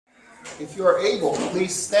If you are able,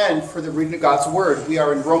 please stand for the reading of God's Word. We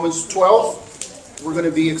are in Romans 12. We're going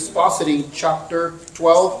to be expositing chapter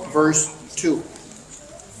 12, verse 2.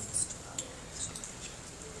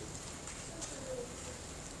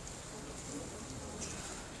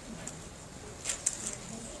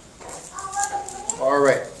 All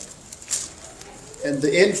right. And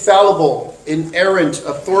the infallible, inerrant,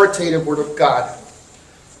 authoritative Word of God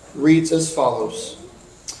reads as follows.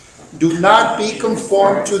 Do not be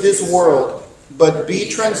conformed to this world, but be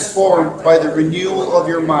transformed by the renewal of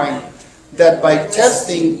your mind, that by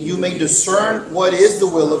testing you may discern what is the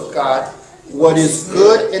will of God, what is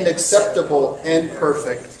good and acceptable and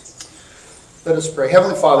perfect. Let us pray.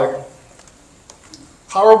 Heavenly Father,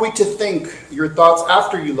 how are we to think your thoughts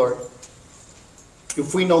after you, Lord,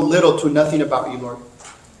 if we know little to nothing about you, Lord?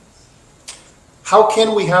 How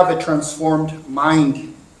can we have a transformed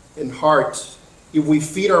mind and heart if we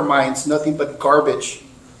feed our minds nothing but garbage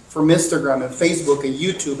from Instagram and Facebook and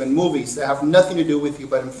YouTube and movies that have nothing to do with you,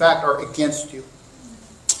 but in fact are against you?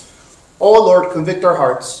 Oh Lord, convict our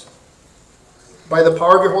hearts. By the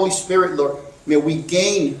power of your Holy Spirit, Lord, may we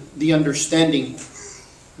gain the understanding.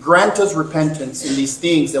 Grant us repentance in these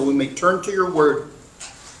things, that we may turn to your word,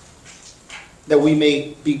 that we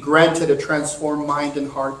may be granted a transformed mind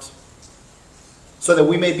and heart, so that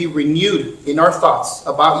we may be renewed in our thoughts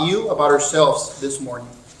about you, about ourselves this morning.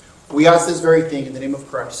 We ask this very thing in the name of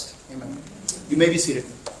Christ. Amen. You may be seated.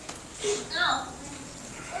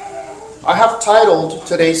 I have titled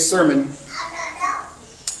today's sermon,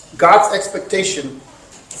 God's Expectation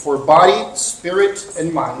for Body, Spirit,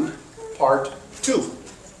 and Mind, Part 2.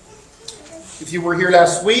 If you were here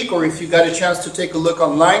last week, or if you got a chance to take a look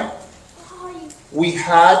online, we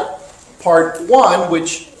had Part 1,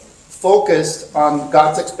 which focused on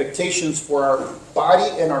God's expectations for our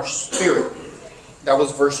body and our spirit. That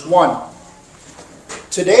was verse 1.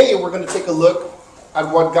 Today we're going to take a look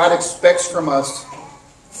at what God expects from us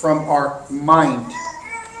from our mind.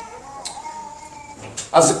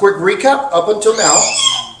 As a quick recap, up until now,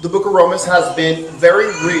 the book of Romans has been very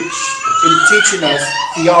rich in teaching us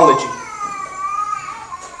theology.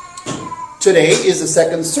 Today is the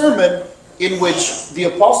second sermon in which the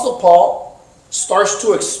Apostle Paul starts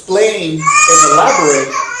to explain and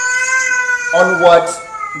elaborate on what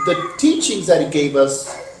the teachings that he gave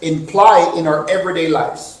us imply in our everyday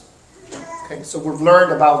lives. Okay, so we've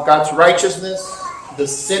learned about God's righteousness, the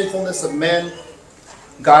sinfulness of men.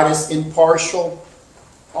 God is impartial.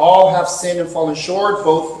 All have sinned and fallen short.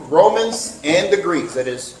 Both Romans and the Greeks, that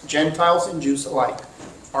is, Gentiles and Jews alike,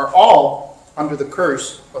 are all under the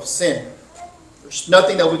curse of sin. There's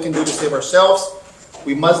nothing that we can do to save ourselves.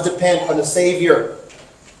 We must depend on a Savior.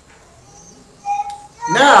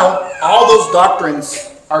 Now, all those doctrines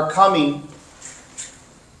are coming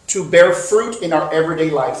to bear fruit in our everyday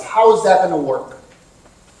lives. How is that going to work?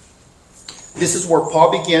 This is where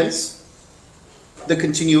Paul begins the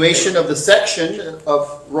continuation of the section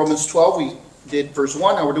of Romans 12. We did verse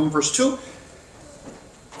 1, now we're doing verse 2,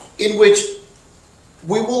 in which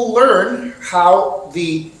we will learn how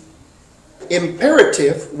the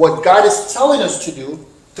imperative, what God is telling us to do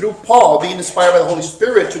through Paul, being inspired by the Holy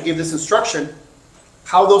Spirit to give this instruction,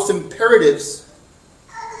 how those imperatives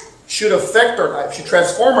should affect our lives, should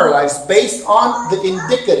transform our lives based on the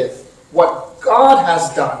indicative, what God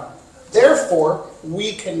has done. Therefore,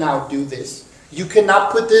 we can now do this. You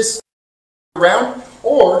cannot put this around,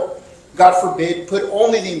 or, God forbid, put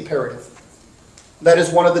only the imperative. That is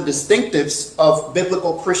one of the distinctives of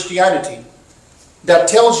biblical Christianity, that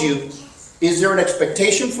tells you, is there an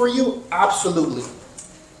expectation for you? Absolutely.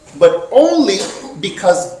 But only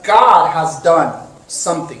because God has done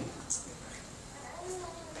something.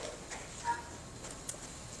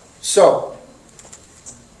 So,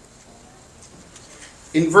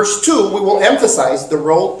 in verse 2, we will emphasize the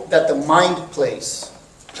role that the mind plays.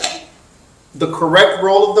 The correct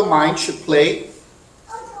role of the mind should play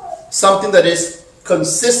something that is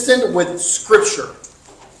consistent with Scripture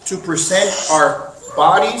to present our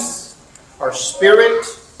bodies, our spirit,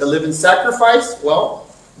 the living sacrifice. Well,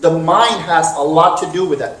 the mind has a lot to do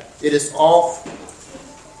with that. It is all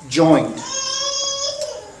joined.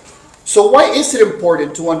 So why is it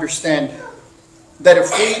important to understand that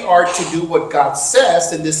if we are to do what God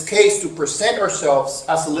says, in this case, to present ourselves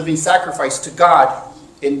as a living sacrifice to God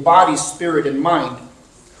in body, spirit, and mind,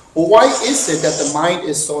 well, why is it that the mind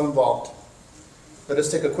is so involved? Let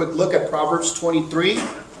us take a quick look at Proverbs 23,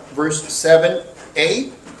 verse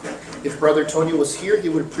 7a. If Brother Tony was here, he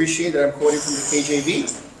would appreciate that I'm quoting from the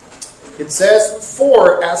KJV. It says,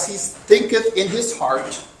 "For as he thinketh in his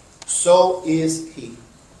heart, so is he."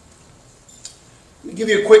 Let me give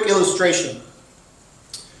you a quick illustration.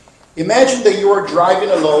 Imagine that you are driving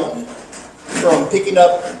alone from picking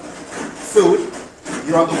up food.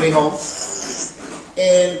 You're on the way home.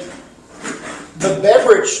 And the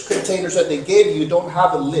beverage containers that they gave you don't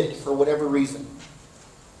have a lid for whatever reason.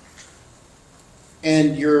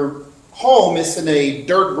 And your home is in a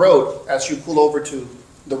dirt road as you pull over to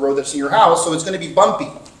the road that's in your house, so it's going to be bumpy.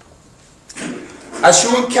 As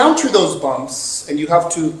you encounter those bumps and you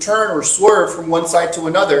have to turn or swerve from one side to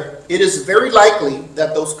another, it is very likely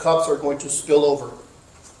that those cups are going to spill over.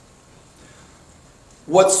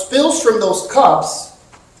 What spills from those cups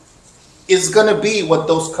is going to be what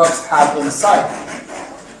those cups have inside.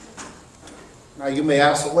 Now you may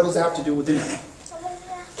ask, well, what does that have to do with anything?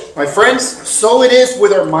 My friends, so it is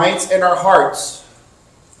with our minds and our hearts.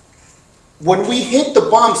 When we hit the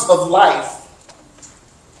bumps of life,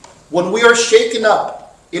 when we are shaken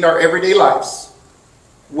up in our everyday lives,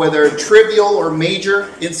 whether trivial or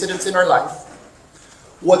major incidents in our life,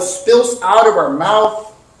 what spills out of our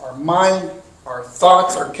mouth, our mind, our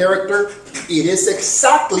thoughts, our character, it is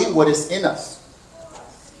exactly what is in us.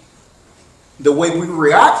 The way we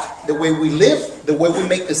react, the way we live, the way we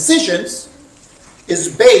make decisions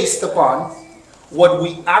is based upon what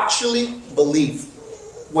we actually believe,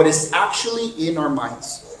 what is actually in our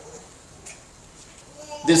minds.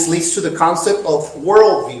 This leads to the concept of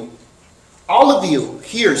worldview. All of you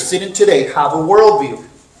here sitting today have a worldview.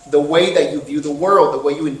 The way that you view the world, the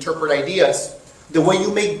way you interpret ideas, the way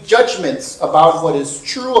you make judgments about what is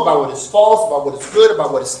true, about what is false, about what is good,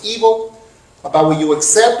 about what is evil, about what you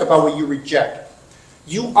accept, about what you reject.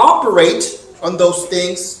 You operate on those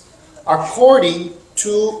things according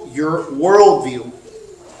to your worldview.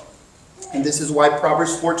 And this is why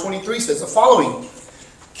Proverbs 4:23 says the following: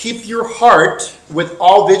 keep your heart with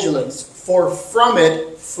all vigilance, for from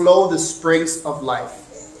it flow the springs of life.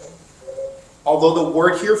 Although the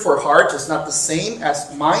word here for heart is not the same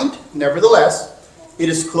as mind, nevertheless, it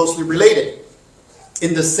is closely related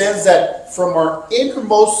in the sense that from our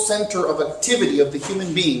innermost center of activity of the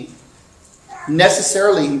human being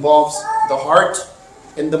necessarily involves the heart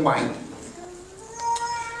and the mind.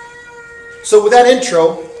 So with that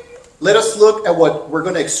intro, let us look at what we're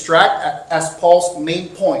going to extract as Paul's main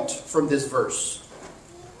point from this verse.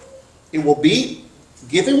 It will be,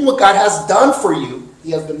 given what God has done for you, He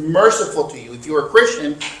has been merciful to you. If you're a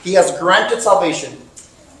Christian, He has granted salvation.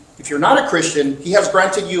 If you're not a Christian, He has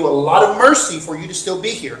granted you a lot of mercy for you to still be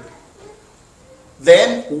here.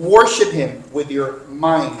 Then worship Him with your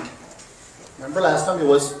mind. Remember last time it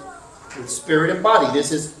was with spirit and body.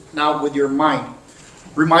 This is now with your mind.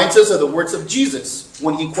 Reminds us of the words of Jesus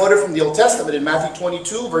when He quoted from the Old Testament in Matthew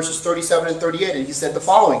 22, verses 37 and 38. And He said the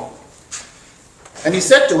following. And He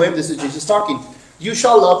said to him, this is Jesus talking, you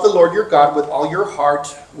shall love the Lord your God with all your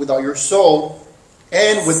heart, with all your soul,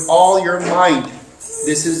 and with all your mind.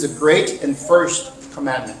 This is the great and first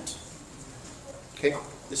commandment. Okay?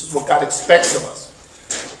 This is what God expects of us.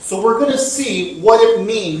 So we're going to see what it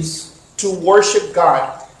means to worship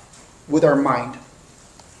God with our mind.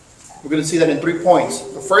 We're going to see that in 3 points.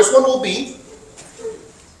 The first one will be,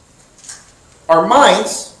 our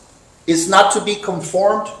minds is not to be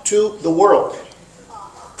conformed to the world.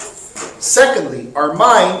 Secondly, our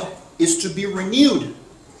mind is to be renewed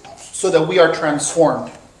so that we are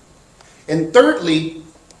transformed. And thirdly,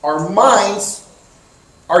 our minds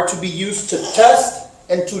are to be used to test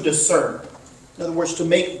and to discern. In other words, to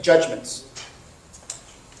make judgments.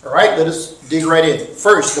 All right, let us dig right in.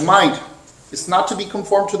 First, the mind. It's not to be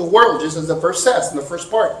conformed to the world, just as the verse says in the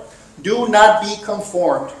first part. Do not be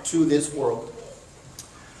conformed to this world.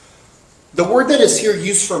 The word that is here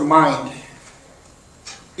used for mind,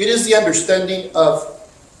 it is the understanding of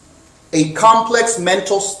a complex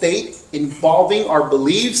mental state involving our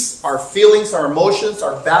beliefs, our feelings, our emotions,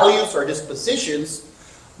 our values, our dispositions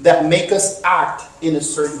that make us act in a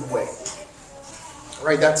certain way. All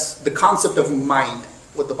right, that's the concept of mind,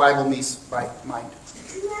 what the Bible means by mind.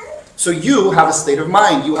 So you have a state of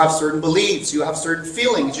mind. You have certain beliefs. You have certain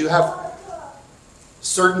feelings. You have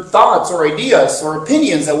certain thoughts or ideas or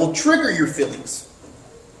opinions that will trigger your feelings.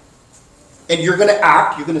 And you're going to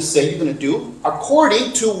act, you're going to say, you're going to do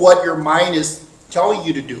according to what your mind is telling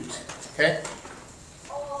you to do. Okay?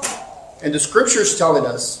 And the scripture is telling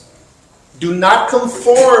us, do not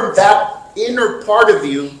conform that inner part of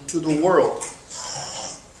you to the world.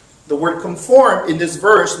 The word conform in this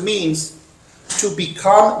verse means to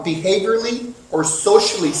become behaviorally or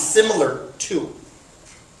socially similar to.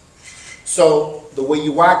 So the way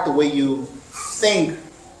you act, the way you think,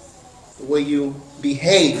 the way you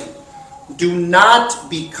behave, do not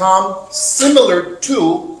become similar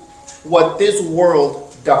to what this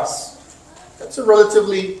world does. That's a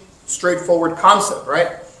relatively straightforward concept,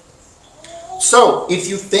 right? So, if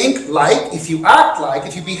you think like, if you act like,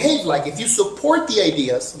 if you behave like, if you support the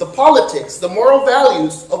ideas, the politics, the moral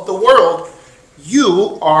values of the world,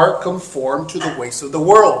 you are conformed to the ways of the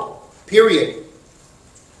world. Period.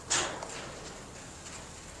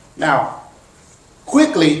 Now,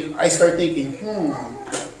 quickly, I start thinking,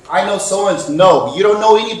 I know someone's no. You don't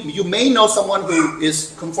know any, you may know someone who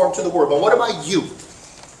is conformed to the world, but what about you?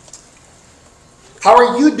 How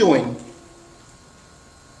are you doing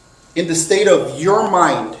in the state of your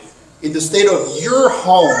mind, in the state of your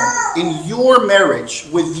home, in your marriage,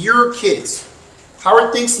 with your kids? How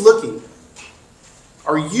are things looking?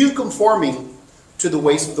 Are you conforming to the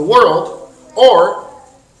ways of the world, or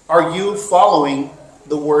are you following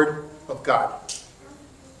the Word of God?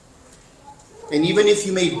 And even if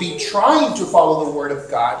you may be trying to follow the Word of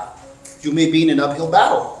God, you may be in an uphill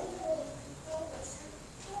battle.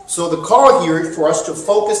 So the call here is for us to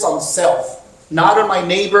focus on self, not on my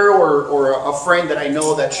neighbor or a friend that I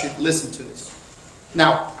know that should listen to this.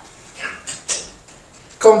 Now,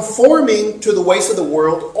 conforming to the ways of the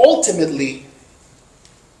world ultimately,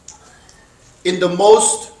 in the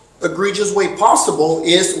most egregious way possible,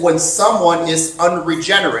 is when someone is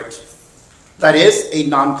unregenerate. That is, a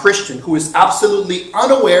non-Christian who is absolutely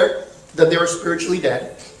unaware that they are spiritually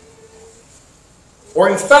dead. Or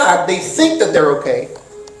in fact, they think that they're okay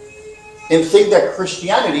and think that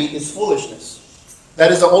Christianity is foolishness.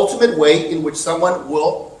 That is the ultimate way in which someone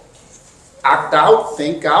will act out,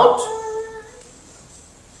 think out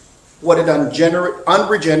what an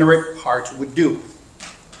unregenerate heart would do.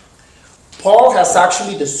 Paul has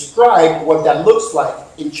actually described what that looks like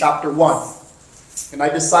in chapter 1. And I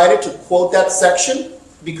decided to quote that section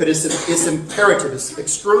because it's imperative. It's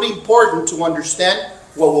extremely important to understand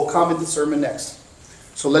what will come in the sermon next.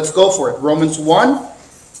 So let's go for it. Romans 1,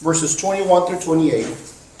 verses 21 through 28.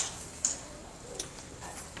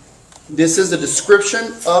 This is the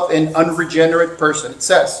description of an unregenerate person. It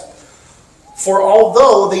says, "For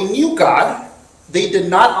although they knew God, they did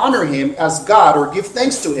not honor him as God or give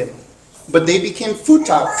thanks to him. But they became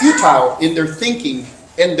futile in their thinking,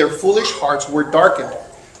 and their foolish hearts were darkened.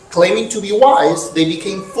 Claiming to be wise, they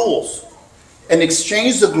became fools, and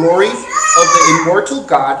exchanged the glory of the immortal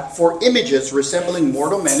God for images resembling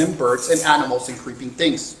mortal men and birds and animals and creeping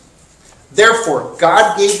things. Therefore,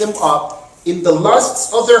 God gave them up in the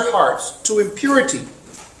lusts of their hearts to impurity,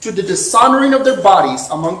 to the dishonoring of their bodies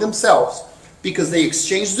among themselves, because they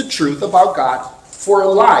exchanged the truth about God for a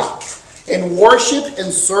lie, and worship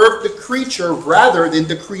and serve the creature rather than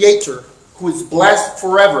the Creator, who is blessed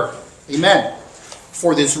forever. Amen.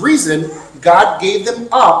 For this reason, God gave them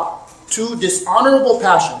up to dishonorable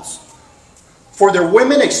passions. For their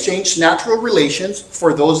women exchanged natural relations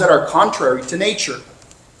for those that are contrary to nature.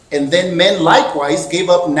 And then men likewise gave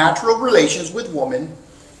up natural relations with women,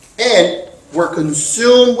 and were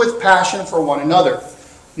consumed with passion for one another,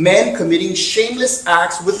 men committing shameless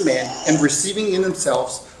acts with men, and receiving in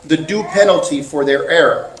themselves the due penalty for their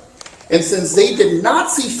error. And since they did not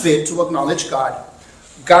see fit to acknowledge God,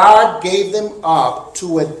 God gave them up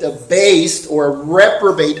to a debased or a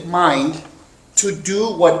reprobate mind to do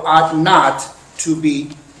what ought not to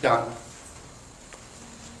be done."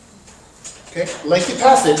 Okay, lengthy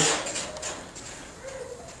passage.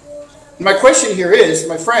 My question here is,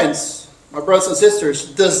 my friends, my brothers and sisters,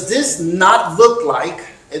 does this not look like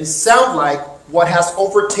and sound like what has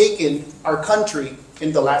overtaken our country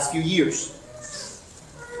in the last few years?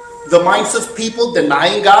 The minds of people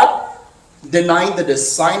denying God, denying the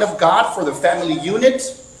design of God for the family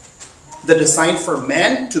unit, the design for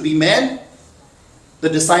men to be men, the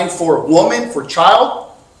design for woman, for child.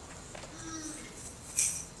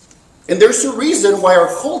 And there's a reason why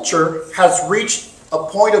our culture has reached a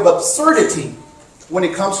point of absurdity when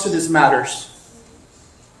it comes to these matters.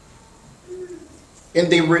 And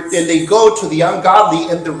they go to the ungodly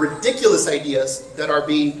and the ridiculous ideas that are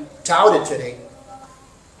being touted today.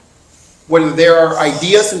 Whether there are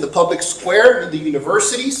ideas in the public square, in the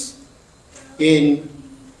universities, in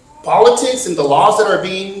politics, in the laws that are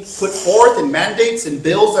being put forth, in mandates and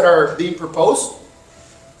bills that are being proposed,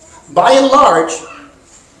 by and large,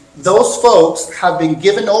 those folks have been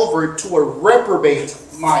given over to a reprobate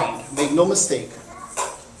mind. Make no mistake.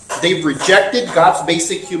 They've rejected God's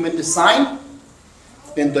basic human design,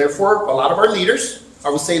 and therefore a lot of our leaders, I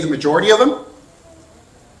would say the majority of them,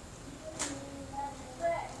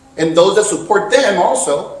 and those that support them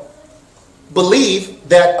also, believe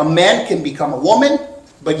that a man can become a woman,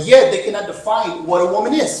 but yet they cannot define what a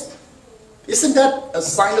woman is. Isn't that a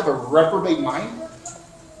sign of a reprobate mind?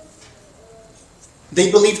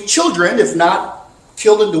 They believe children, if not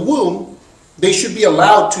killed in the womb, they should be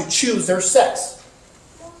allowed to choose their sex.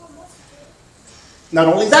 Not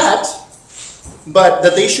only that, but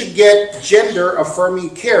that they should get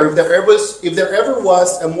gender-affirming care. If there ever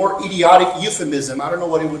was a more idiotic euphemism, I don't know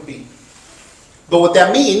what it would be. But what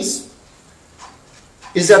that means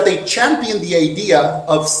is that they champion the idea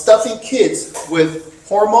of stuffing kids with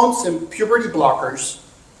hormones and puberty blockers,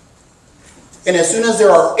 and as soon as they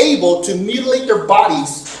are able to mutilate their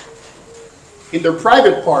bodies in their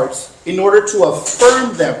private parts in order to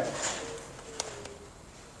affirm them.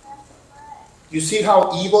 You see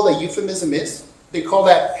how evil a euphemism is? They call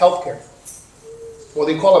that healthcare. Well,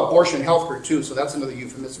 they call abortion healthcare too, so that's another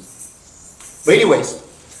euphemism. But anyways,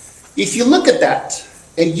 if you look at that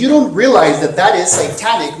and you don't realize that that is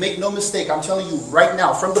satanic, make no mistake, I'm telling you right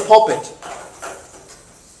now from the pulpit,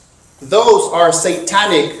 those are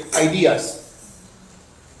satanic ideas.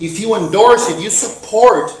 If you endorse it, you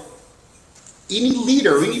support any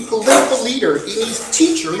leader, any political leader, any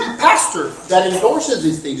teacher, any pastor that endorses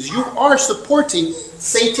these things, you are supporting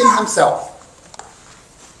Satan himself.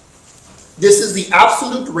 This is the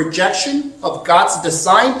absolute rejection of God's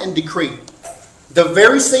design and decree. The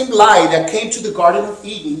very same lie that came to the Garden of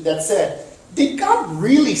Eden that said, did God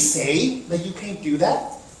really say that you can't do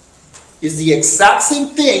that? Is the exact same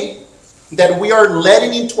thing that we are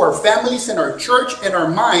letting into our families and our church and our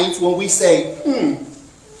minds when we say,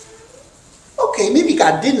 okay, maybe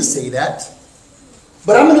God didn't say that,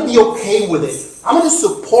 but I'm going to be okay with it. I'm going to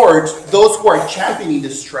support those who are championing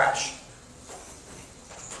this trash.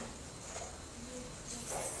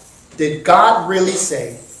 Did God really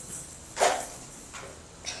say?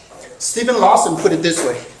 Stephen Lawson put it this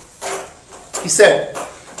way. He said,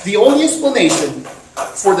 the only explanation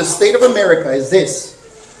for the state of America is this.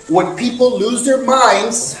 When people lose their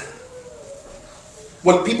minds,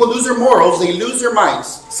 when people lose their morals, they lose their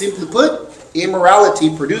minds. Simply put,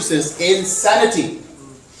 immorality produces insanity.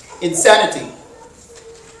 Insanity.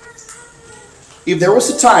 If there was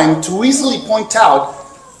a time to easily point out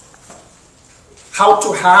how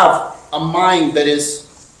to have a mind that is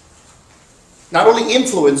not only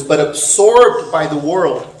influenced but absorbed by the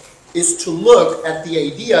world, is to look at the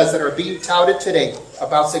ideas that are being touted today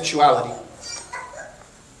about sexuality.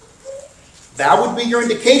 That would be your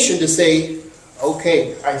indication to say,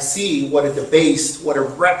 okay, I see what a debased, what a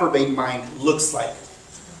reprobate mind looks like.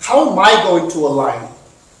 How am I going to align?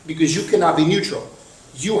 Because you cannot be neutral.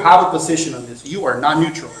 You have a position on this. You are not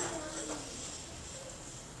neutral.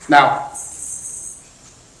 Now,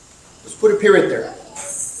 let's put a period there.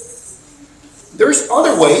 There's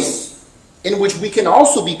other ways in which we can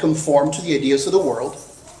also be conformed to the ideas of the world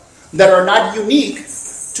that are not unique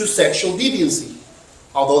to sexual deviancy.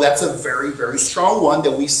 Although that's a very, very strong one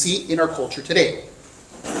that we see in our culture today.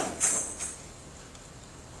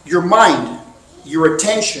 Your mind, your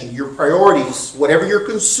attention, your priorities, whatever you're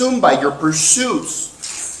consumed by, your pursuits,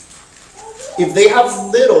 if they have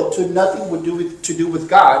little to nothing to do with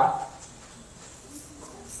God,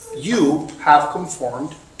 you have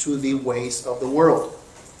conformed to the ways of the world.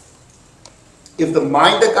 If the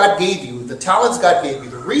mind that God gave you, the talents God gave you,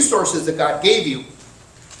 the resources that God gave you,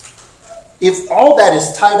 if all that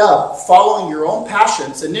is tied up following your own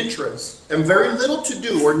passions and interests, and very little to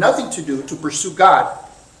do or nothing to do to pursue God,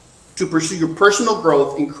 to pursue your personal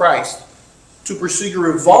growth in Christ, to pursue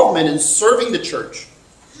your involvement in serving the church,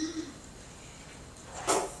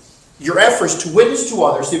 your efforts to witness to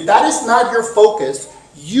others, if that is not your focus,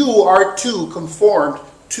 you are too conformed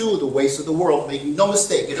to the ways of the world. Make no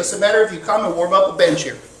mistake. It doesn't matter if you come and warm up a bench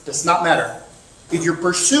here. It does not matter. If your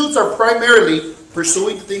pursuits are primarily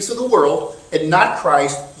pursuing the things of the world and not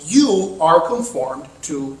Christ, you are conformed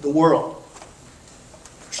to the world.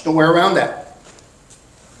 There's no way around that.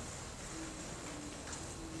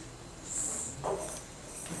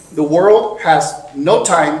 The world has no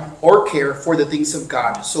time or care for the things of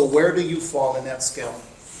God. So where do you fall in that scale?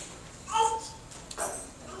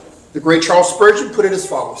 The great Charles Spurgeon put it as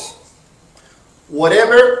follows.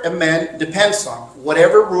 Whatever a man depends on,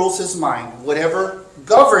 whatever rules his mind, whatever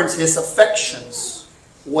governs his affections,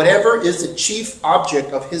 whatever is the chief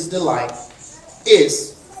object of his delight,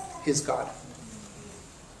 is his God.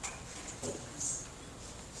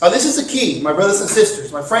 Now this is the key, my brothers and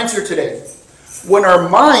sisters, my friends here today. When our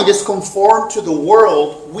mind is conformed to the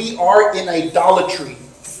world, we are in idolatry.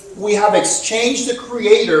 We have exchanged the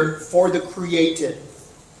Creator for the created.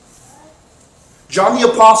 John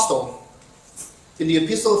the Apostle, in the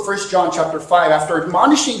epistle of 1 John chapter 5, after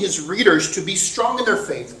admonishing his readers to be strong in their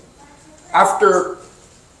faith, after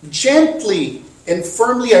gently and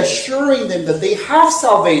firmly assuring them that they have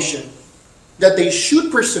salvation, that they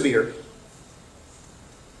should persevere,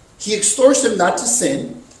 he exhorts them not to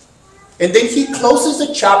sin, and then he closes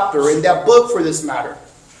the chapter in that book for this matter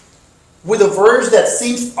with a verse that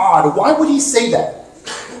seems odd. Why would he say that?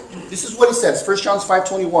 This is what he says, 1 John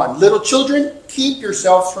 5:21. Little children, keep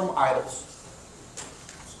yourselves from idols.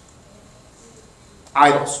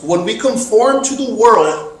 Idols. When we conform to the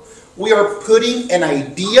world, we are putting an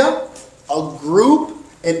idea, a group,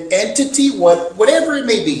 an entity, whatever it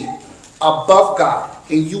may be, above God.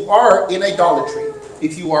 And you are in idolatry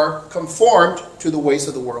if you are conformed to the ways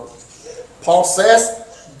of the world. Paul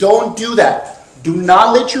says, don't do that. Do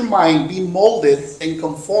not let your mind be molded and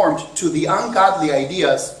conformed to the ungodly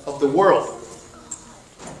ideas of the world.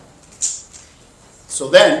 So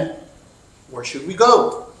then, where should we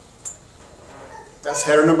go? That's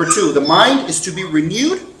header number 2. The mind is to be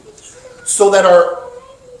renewed so that our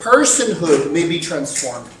personhood may be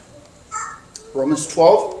transformed. Romans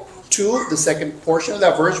 12:2, the second portion of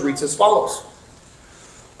that verse reads as follows.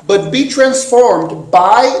 But be transformed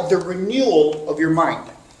by the renewal of your mind.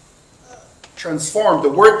 Transformed, the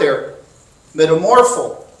word there,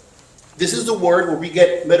 metamorpho. This is the word where we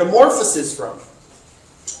get metamorphosis from.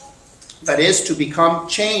 That is, to become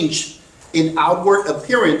changed in outward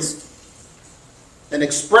appearance, an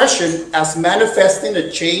expression as manifesting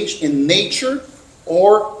a change in nature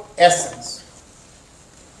or essence.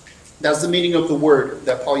 That's the meaning of the word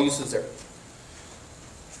that Paul uses there.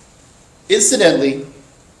 Incidentally,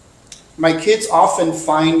 my kids often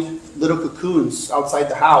find little cocoons outside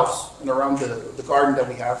the house and around the garden that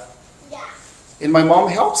we have. Yeah. And my mom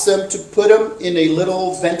helps them to put them in a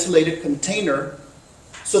little ventilated container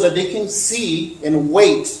so that they can see and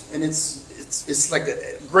wait. And it's like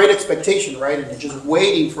a great expectation, right? And they're just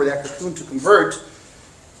waiting for that cocoon to convert.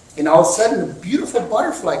 And all of a sudden, a beautiful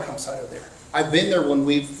butterfly comes out of there. I've been there when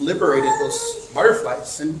we've liberated those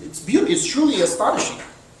butterflies. And it's beautiful. It's truly astonishing.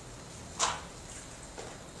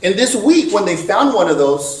 And this week, when they found one of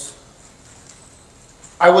those,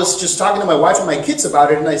 I was just talking to my wife and my kids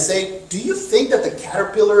about it, and I say, do you think that the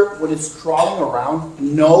caterpillar, when it's crawling around,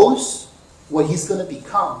 knows what he's going to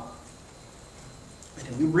become?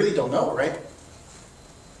 And we really don't know, right?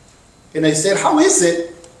 And I said, how is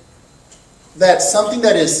it that something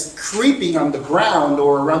that is creeping on the ground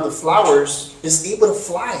or around the flowers is able to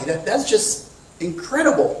fly? That's just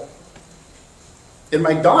incredible. And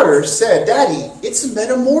my daughter said, Daddy, it's a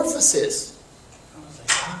metamorphosis. I was like,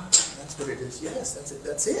 ah, that's what it is. Yes,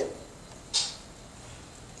 that's it.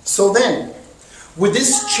 So then, with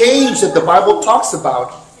this change that the Bible talks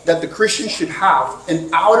about, that the Christian should have, an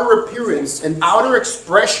outer appearance, an outer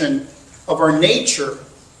expression of our nature,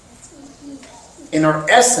 in our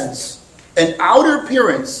essence, an outer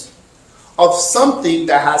appearance of something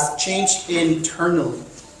that has changed internally.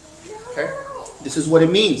 Okay? This is what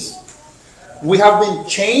it means. We have been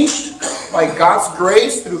changed by God's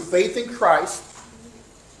grace through faith in Christ.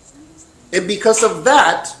 And because of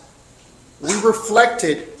that, we reflect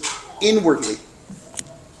it inwardly.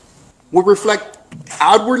 We reflect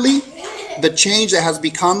outwardly the change that has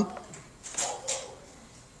become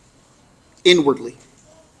inwardly.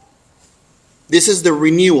 This is the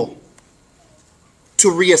renewal.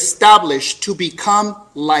 To reestablish, to become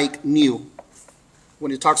like new.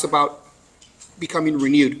 When it talks about becoming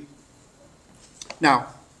renewed. Now,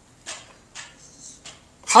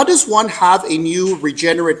 how does one have a new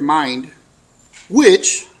regenerate mind,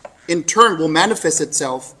 which in turn will manifest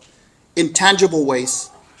itself in tangible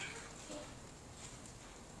ways?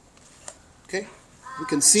 Okay, we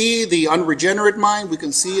can see the unregenerate mind. We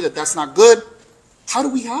can see that that's not good. How do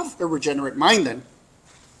we have a regenerate mind then?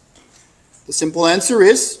 The simple answer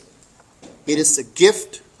is, it is a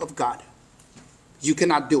gift of God. You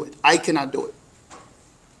cannot do it. I cannot do it.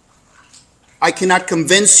 I cannot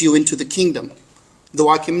convince you into the kingdom, though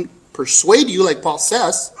I can persuade you, like Paul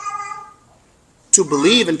says, to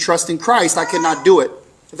believe and trust in Christ. I cannot do it.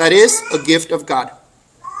 That is a gift of God.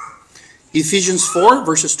 Ephesians 4,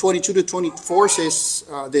 verses 22 to 24 says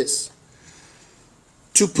this.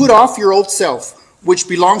 To put off your old self, which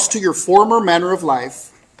belongs to your former manner of life,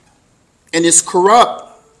 and is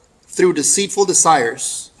corrupt through deceitful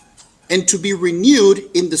desires, and to be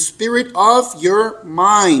renewed in the spirit of your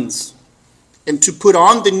minds, and to put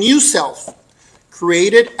on the new self,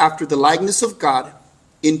 created after the likeness of God,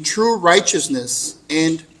 in true righteousness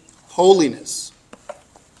and holiness.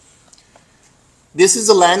 This is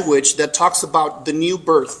a language that talks about the new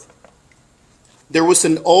birth. There was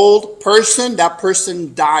an old person, that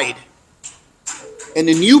person died, and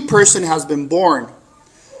a new person has been born.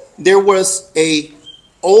 There was a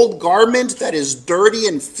old garment that is dirty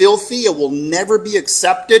and filthy. It will never be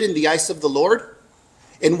accepted in the eyes of the Lord.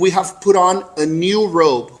 And we have put on a new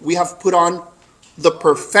robe. We have put on the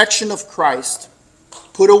perfection of Christ.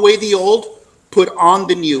 Put away the old, put on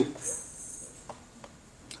the new.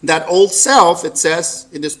 That old self, it says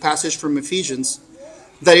in this passage from Ephesians,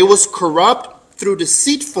 that it was corrupt through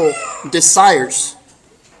deceitful desires.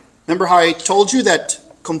 Remember how I told you that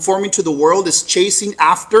conforming to the world is chasing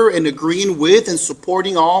after and agreeing with and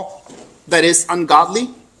supporting all that is ungodly?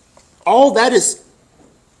 All that is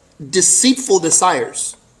deceitful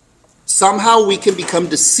desires. Somehow we can become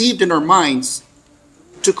deceived in our minds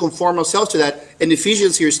to conform ourselves to that. And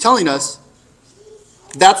Ephesians here is telling us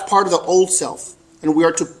that's part of the old self, and we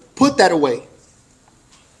are to put that away.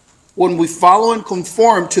 When we follow and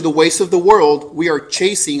conform to the ways of the world, we are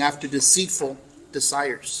chasing after deceitful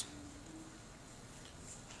desires.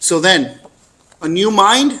 So then, a new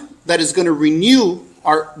mind that is going to renew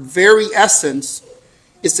our very essence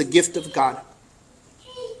is a gift of God.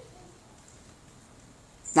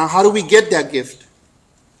 Now, how do we get that gift?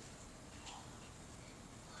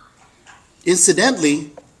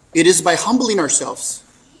 Incidentally, it is by humbling ourselves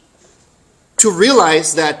to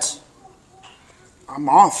realize that I'm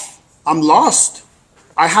off, I'm lost,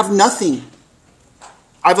 I have nothing,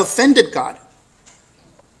 I've offended God,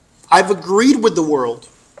 I've agreed with the world.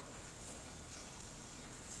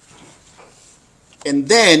 And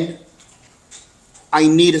then I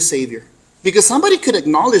need a Savior. Because somebody could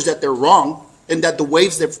acknowledge that they're wrong and that the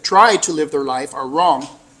ways they've tried to live their life are wrong.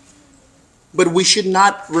 But we should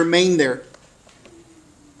not remain there.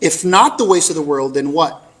 If not the ways of the world, then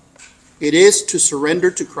what? It is to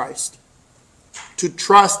surrender to Christ, to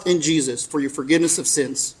trust in Jesus for your forgiveness of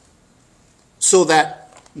sins, so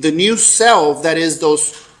that the new self, that is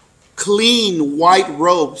those clean white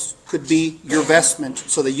robes, could be your vestment,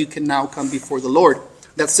 so that you can now come before the Lord.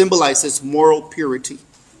 That symbolizes moral purity.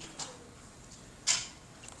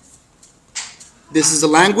 This is the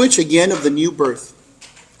language, again, of the new birth.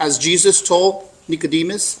 As Jesus told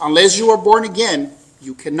Nicodemus, unless you are born again,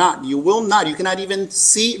 you cannot, you will not, you cannot even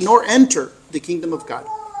see nor enter the kingdom of God.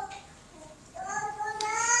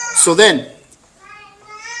 So then,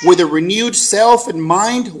 with a renewed self and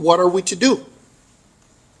mind, what are we to do?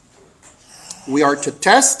 We are to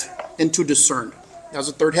test and to discern. That's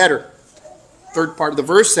the third header. Third part of the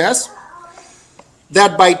verse says,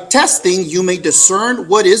 that by testing you may discern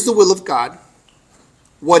what is the will of God,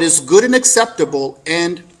 what is good and acceptable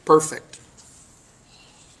and perfect.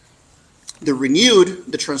 The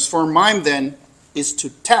renewed, the transformed mind then is to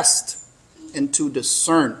test and to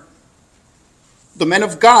discern. The man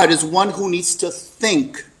of God is one who needs to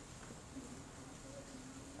think.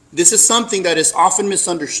 This is something that is often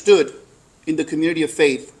misunderstood in the community of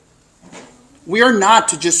faith. We are not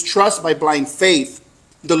to just trust by blind faith.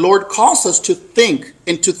 The Lord calls us to think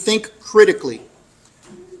and to think critically.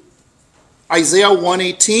 Isaiah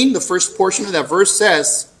 1:18, the first portion of that verse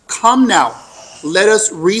says, "Come now, let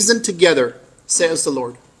us reason together, says the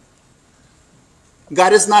Lord."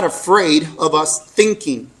 God is not afraid of us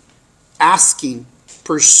thinking, asking,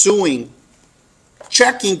 pursuing,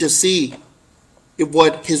 checking to see if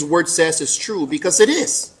what His Word says is true, because it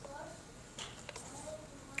is.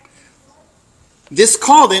 This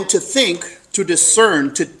call then to think, to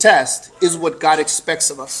discern, to test, is what God expects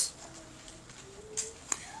of us.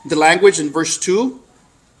 The language in verse 2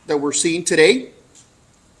 that we're seeing today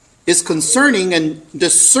is concerning and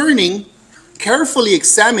discerning, carefully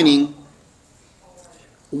examining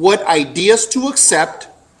what ideas to accept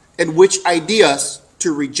and which ideas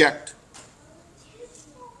to reject.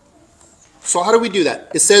 So how do we do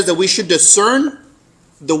that? It says that we should discern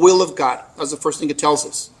the will of God. That's the first thing it tells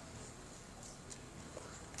us.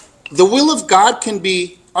 The will of God can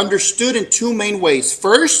be understood in two main ways.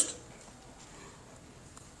 First,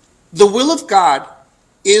 the will of God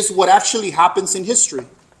is what actually happens in history.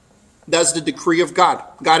 That's the decree of God.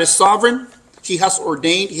 God is sovereign. He has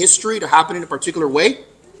ordained history to happen in a particular way.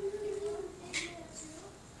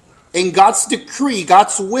 And God's decree,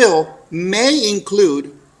 God's will, may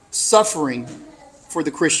include suffering for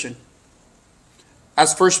the Christian.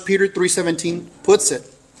 As 1 Peter 3:17 puts it,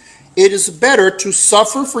 it is better to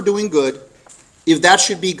suffer for doing good, if that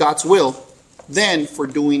should be God's will, than for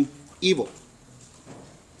doing evil.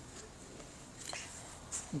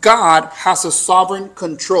 God has a sovereign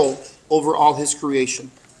control over all His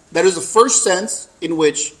creation. That is the first sense in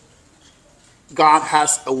which God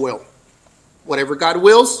has a will. Whatever God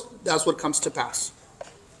wills, that's what comes to pass.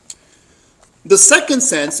 The second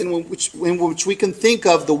sense in which we can think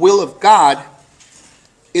of the will of God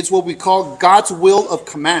is what we call God's will of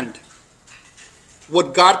command.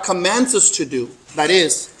 What God commands us to do, that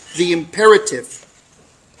is, the imperative.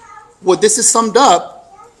 What this is summed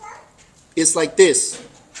up is like this.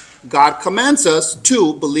 God commands us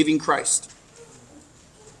to believe in Christ.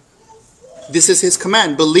 This is His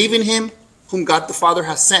command. Believe in Him whom God the Father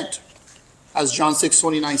has sent. as John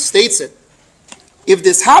 6:29 states it. If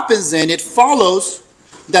this happens, then it follows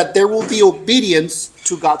that there will be obedience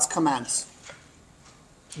to God's commands.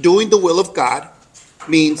 Doing the will of God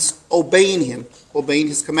means obeying him, obeying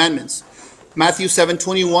his commandments. Matthew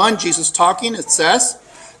 7:21, Jesus talking, it says,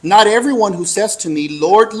 "Not everyone who says to me,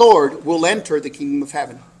 'Lord, Lord,' will enter the kingdom of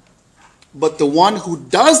heaven, but the one who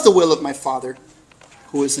does the will of my Father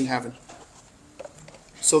who is in heaven."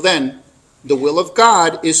 So then, the will of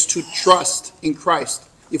God is to trust in Christ.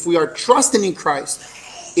 If we are trusting in Christ,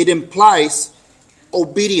 it implies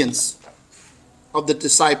obedience of the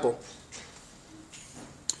disciple.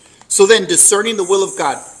 So then, discerning the will of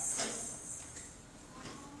God.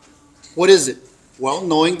 What is it? Well,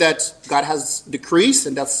 knowing that God has decrees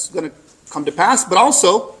and that's going to come to pass, but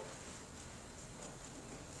also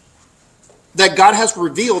that God has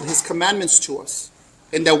revealed his commandments to us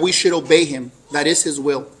and that we should obey him. That is his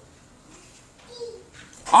will.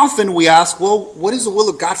 Often we ask, well, what is the will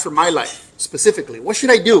of God for my life specifically? What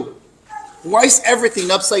should I do? Why is everything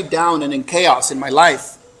upside down and in chaos in my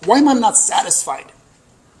life? Why am I not satisfied?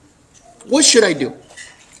 What should I do?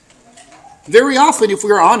 Very often, if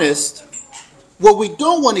we are honest, what we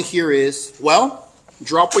don't want to hear is, well,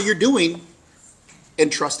 drop what you're doing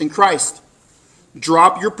and trust in Christ.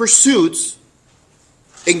 Drop your pursuits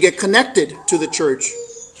and get connected to the church.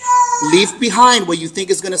 Leave behind what you think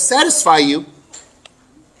is going to satisfy you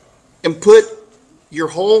and put your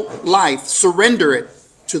whole life, surrender it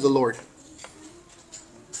to the Lord.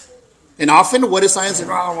 And often what is science? Oh,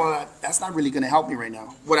 well, that's not really going to help me right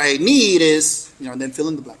now. What I need is, and then fill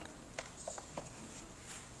in the blank.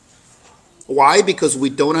 Why? Because we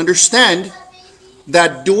don't understand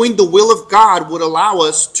that doing the will of God would allow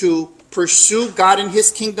us to pursue God and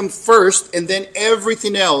his kingdom first, and then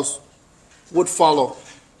everything else would follow.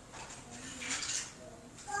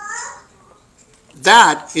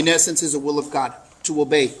 That, in essence, is the will of God, to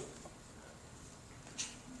obey.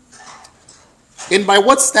 And by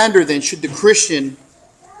what standard, then, should the Christian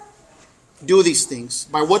do these things?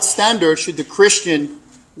 By what standard should the Christian,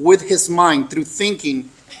 with his mind, through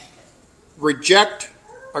thinking, reject,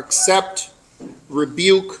 accept,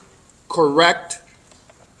 rebuke, correct?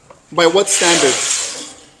 By what standard?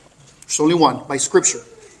 There's only one, by Scripture.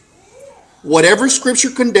 Whatever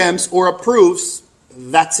Scripture condemns or approves,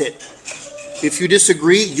 that's it. If you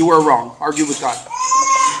disagree, you are wrong. Argue with God.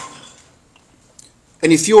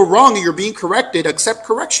 And if you are wrong and you're being corrected, accept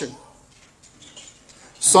correction.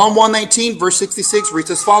 Psalm 119, verse 66 reads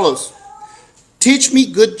as follows. "Teach me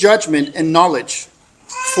good judgment and knowledge,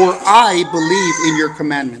 for I believe in your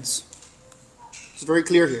commandments." It's very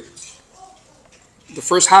clear here. The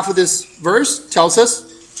first half of this verse tells us,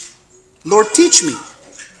 Lord, teach me.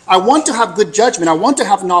 I want to have good judgment. I want to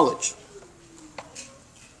have knowledge.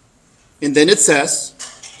 And then it says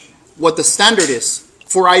what the standard is.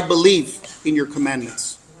 For I believe in your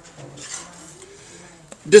commandments.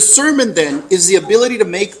 Discernment, then, is the ability to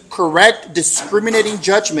make correct, discriminating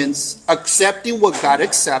judgments, accepting what God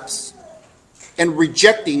accepts and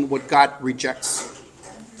rejecting what God rejects.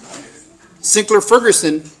 Sinclair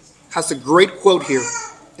Ferguson has a great quote here,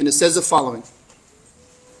 and it says the following.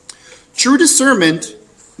 True discernment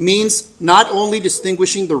means not only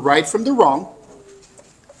distinguishing the right from the wrong,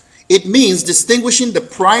 it means distinguishing the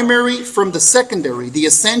primary from the secondary, the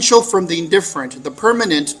essential from the indifferent, the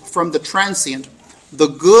permanent from the transient, the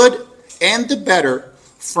good and the better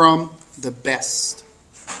from the best.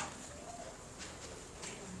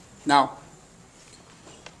 Now,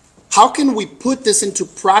 how can we put this into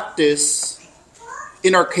practice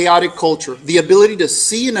in our chaotic culture? The ability to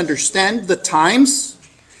see and understand the times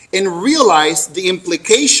and realize the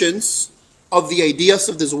implications of the ideas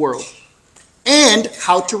of this world and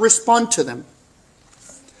how to respond to them.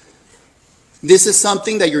 This is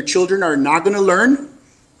something that your children are not going to learn,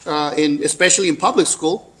 especially in public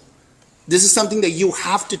school. This is something that you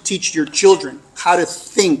have to teach your children, how to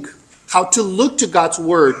think, how to look to God's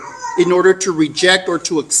word in order to reject or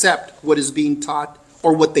to accept what is being taught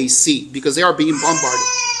or what they see, because they are being bombarded.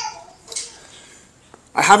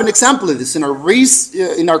 I have an example of this. In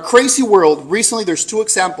our crazy world, recently there's two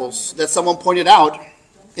examples that someone pointed out,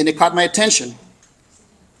 and it caught my attention.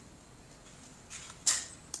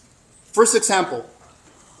 First example,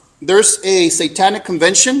 there's a satanic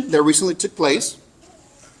convention that recently took place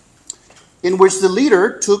in which the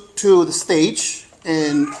leader took to the stage,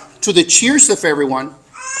 and to the cheers of everyone,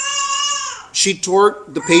 she tore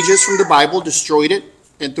the pages from the Bible, destroyed it,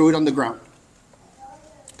 and threw it on the ground.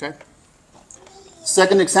 Okay.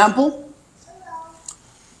 Second example,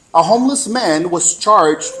 a homeless man was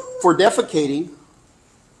charged for defecating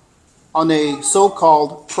on a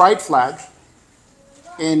so-called pride flag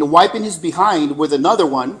and wiping his behind with another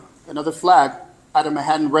flag, at a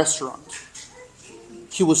Manhattan restaurant.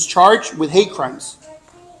 He was charged with hate crimes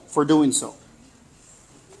for doing so.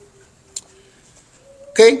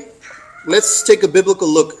 Okay, let's take a biblical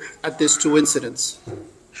look at these two incidents.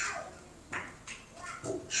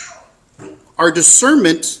 Our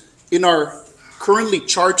discernment in our currently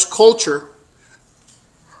charged culture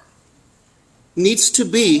needs to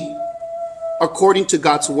be according to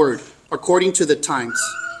God's word, according to the times.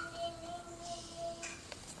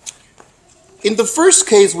 In the first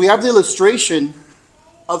case, we have the illustration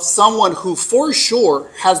of someone who for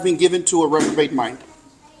sure has been given to a reprobate mind,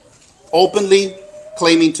 openly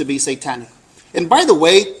claiming to be satanic. And by the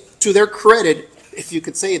way, to their credit, if you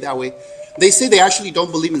could say it that way, they say they actually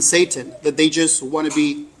don't believe in Satan, that they just want to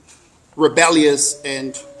be rebellious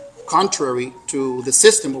and contrary to the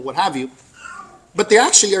system or what have you. But they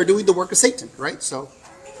actually are doing the work of Satan, right? So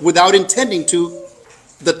without intending to,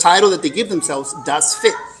 the title that they give themselves does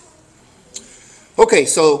fit. Okay,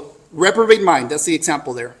 so reprobate mind, that's the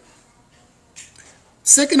example there.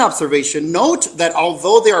 Second observation, note that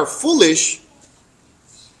although they are foolish,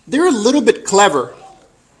 they're a little bit clever,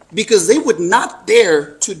 because they would not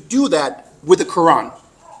dare to do that with the Quran.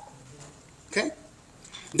 Okay?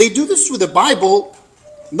 They do this with the Bible.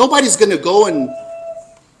 Nobody's going to go and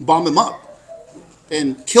bomb them up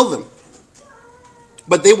and kill them.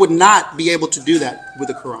 But they would not be able to do that with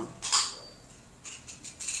the Quran.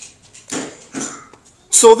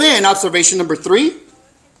 So then, observation number 3,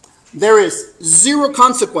 there is 0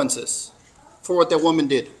 consequences for what that woman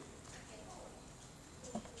did.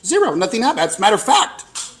 0, nothing happened. As a matter of fact,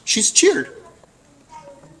 she's cheered.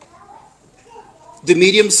 The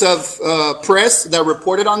mediums of press that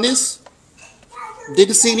reported on this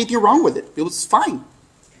didn't see anything wrong with it. It was fine.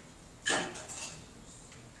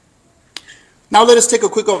 Now let us take a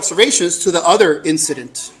quick observations to the other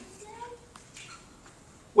incident.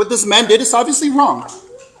 What this man did is obviously wrong.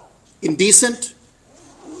 Indecent,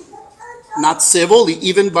 not civil,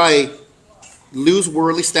 even by loose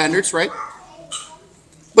worldly standards, right?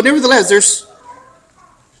 But nevertheless, there's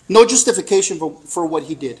no justification for what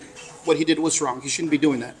he did. What he did was wrong. He shouldn't be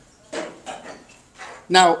doing that.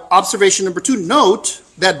 Now, observation number 2, note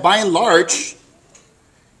that by and large,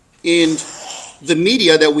 in the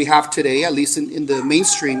media that we have today, at least in the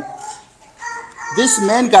mainstream, this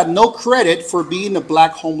man got no credit for being a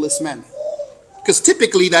black homeless man. Because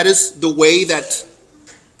typically that is the way that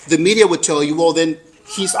the media would tell you, well, then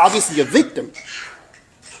he's obviously a victim.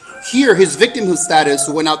 Here, his victimhood status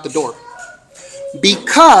went out the door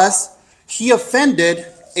because he offended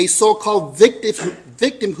a so-called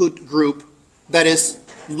victimhood group that is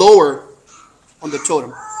lower on the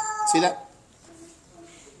totem. See that?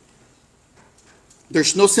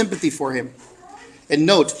 There's no sympathy for him. And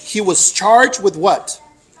note, he was charged with what?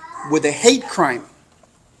 With a hate crime.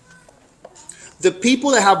 The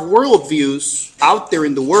people that have worldviews out there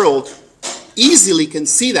in the world easily can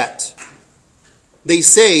see that. They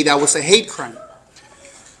say that was a hate crime.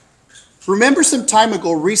 Remember some time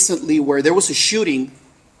ago recently where there was a shooting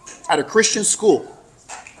at a Christian school.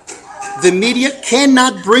 The media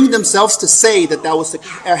cannot bring themselves to say that that was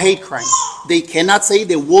a hate crime. They cannot say,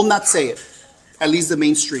 they will not say it. At least the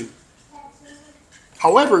mainstream.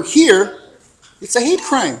 However, here, it's a hate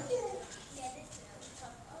crime.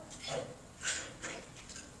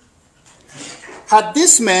 Had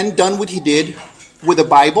this man done what he did with the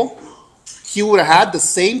Bible, he would have had the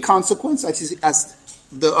same consequence as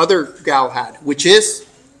the other gal had, which is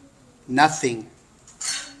nothing.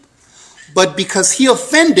 But because he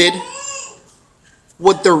offended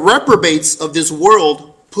what the reprobates of this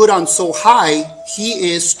world put on so high,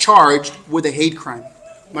 he is charged with a hate crime.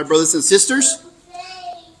 My brothers and sisters,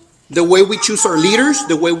 the way we choose our leaders,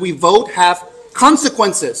 the way we vote have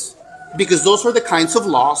consequences, because those are the kinds of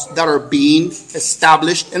laws that are being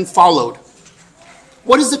established and followed.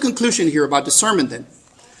 What is the conclusion here about discernment then?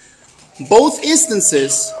 Both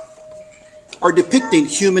instances are depicting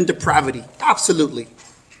human depravity. Absolutely.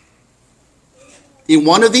 In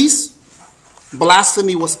one of these,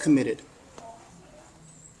 blasphemy was committed.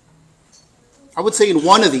 I would say in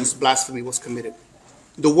one of these, blasphemy was committed.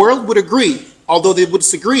 The world would agree, although they would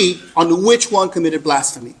disagree on which one committed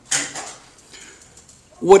blasphemy.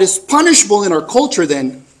 What is punishable in our culture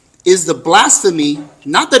then is the blasphemy,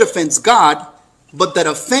 not that offends God, but that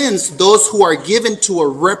offends those who are given to a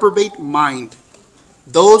reprobate mind,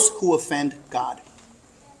 those who offend God.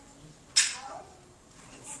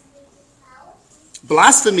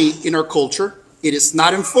 Blasphemy in our culture, it is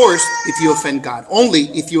not enforced if you offend God, only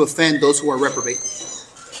if you offend those who are reprobate.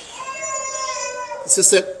 This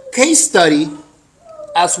is a case study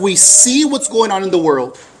as we see what's going on in the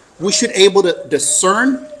world, we should be able to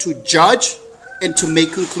discern, to judge, and to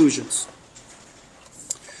make conclusions.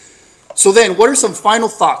 So then, what are some final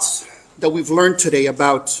thoughts that we've learned today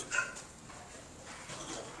about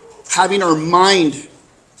having our mind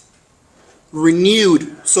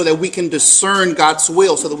renewed so that we can discern God's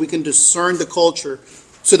will, so that we can discern the culture,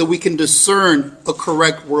 so that we can discern a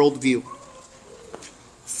correct worldview?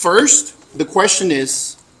 First, the question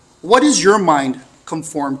is, what is your mind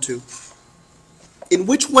conformed to? In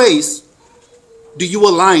which ways do you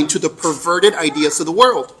align to the perverted ideas of the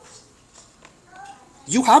world?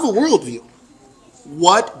 You have a worldview.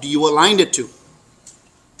 What do you align it to?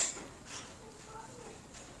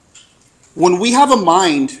 When we have a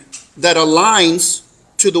mind that aligns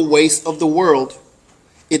to the ways of the world,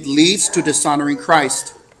 it leads to dishonoring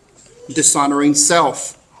Christ, dishonoring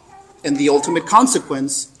self, and the ultimate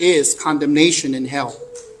consequence is condemnation in hell.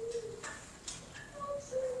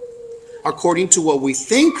 According to what we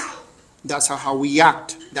think, that's how we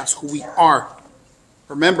act. That's who we are.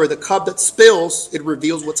 Remember, the cup that spills, it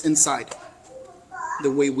reveals what's inside.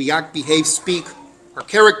 The way we act, behave, speak, our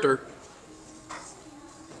character,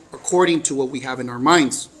 according to what we have in our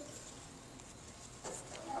minds.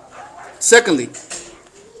 Secondly,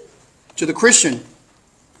 to the Christian,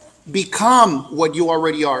 become what you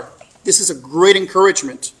already are. This is a great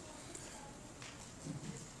encouragement.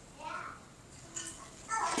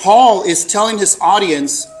 Paul is telling his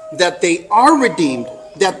audience that they are redeemed,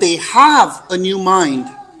 that they have a new mind,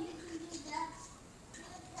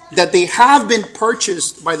 that they have been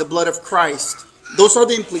purchased by the blood of Christ. Those are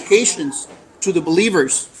the implications to the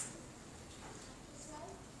believers.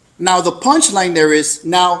 Now the punchline there is,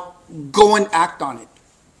 now go and act on it.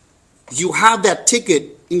 You have that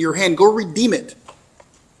ticket in your hand. Go redeem it.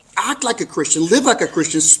 Act like a Christian. Live like a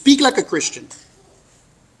Christian. Speak like a Christian.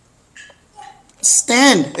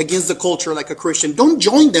 Stand against the culture like a Christian. Don't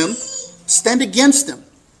join them. Stand against them.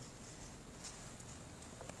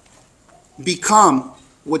 Become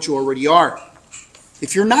what you already are.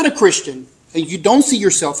 If you're not a Christian and you don't see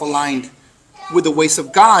yourself aligned with the ways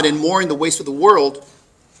of God and more in the ways of the world,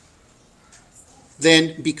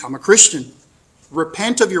 then become a Christian.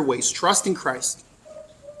 Repent of your ways. Trust in Christ.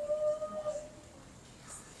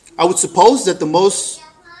 I would suppose that the most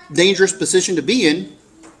dangerous position to be in,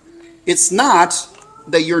 it's not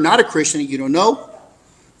that you're not a Christian and you don't know,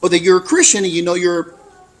 or that you're a Christian and you know you're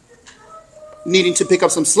needing to pick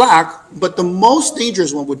up some slack, but the most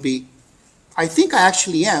dangerous one would be, I think I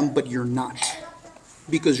actually am, but you're not.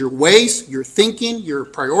 Because your ways, your thinking, your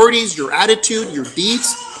priorities, your attitude, your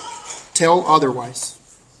deeds tell otherwise.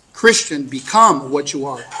 Christian, become what you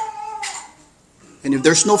are. And if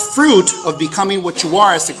there's no fruit of becoming what you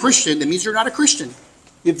are as a Christian, that means you're not a Christian.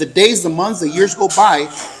 If the days, the months, the years go by,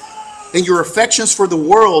 and your affections for the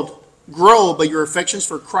world grow, but your affections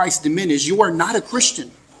for Christ diminish, you are not a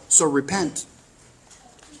Christian. So repent.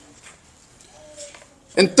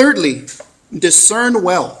 And thirdly, discern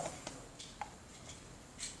well.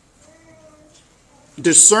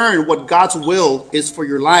 Discern what God's will is for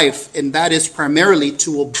your life, and that is primarily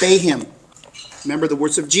to obey Him. Remember the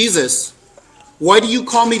words of Jesus. Why do you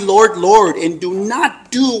call me Lord, Lord, and do not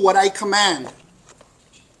do what I command?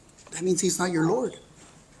 That means He's not your Lord.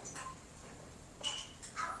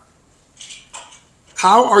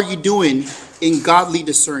 How are you doing in godly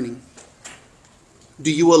discerning?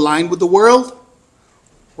 Do you align with the world?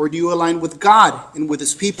 Or do you align with God and with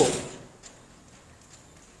His people?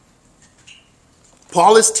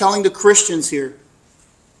 Paul is telling the Christians here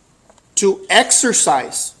to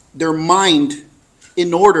exercise their mind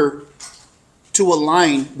in order to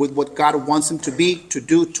align with what God wants them to be, to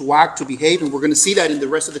do, to act, to behave. And we're going to see that in the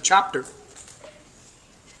rest of the chapter.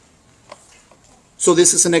 So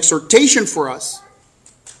this is an exhortation for us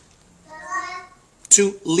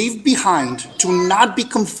to leave behind, to not be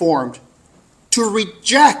conformed, to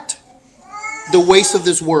reject the ways of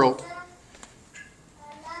this world,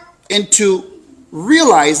 and to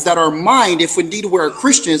realize that our mind, if indeed we are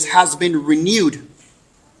Christians, has been renewed.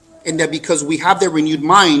 And that because we have that renewed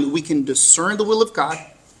mind, we can discern the will of God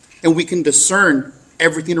and we can discern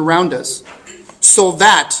everything around us so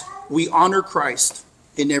that we honor Christ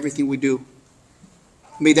in everything we do.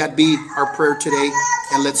 May that be our prayer today,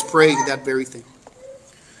 and let's pray that very thing.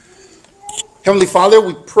 Heavenly Father,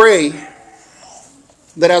 we pray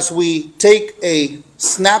that as we take a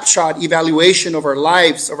snapshot evaluation of our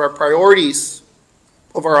lives, of our priorities,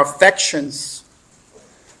 of our affections,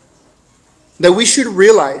 that we should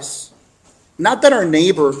realize not that our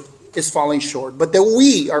neighbor is falling short, but that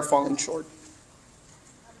we are falling short.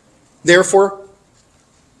 Therefore,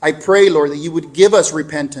 I pray, Lord, that you would give us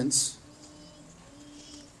repentance,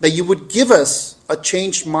 that you would give us a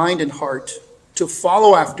changed mind and heart to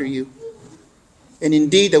follow after you. And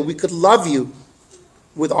indeed, that we could love you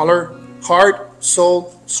with all our heart,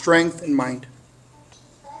 soul, strength, and mind.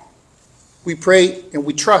 We pray and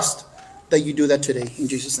we trust that you do that today. In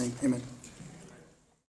Jesus' name, amen.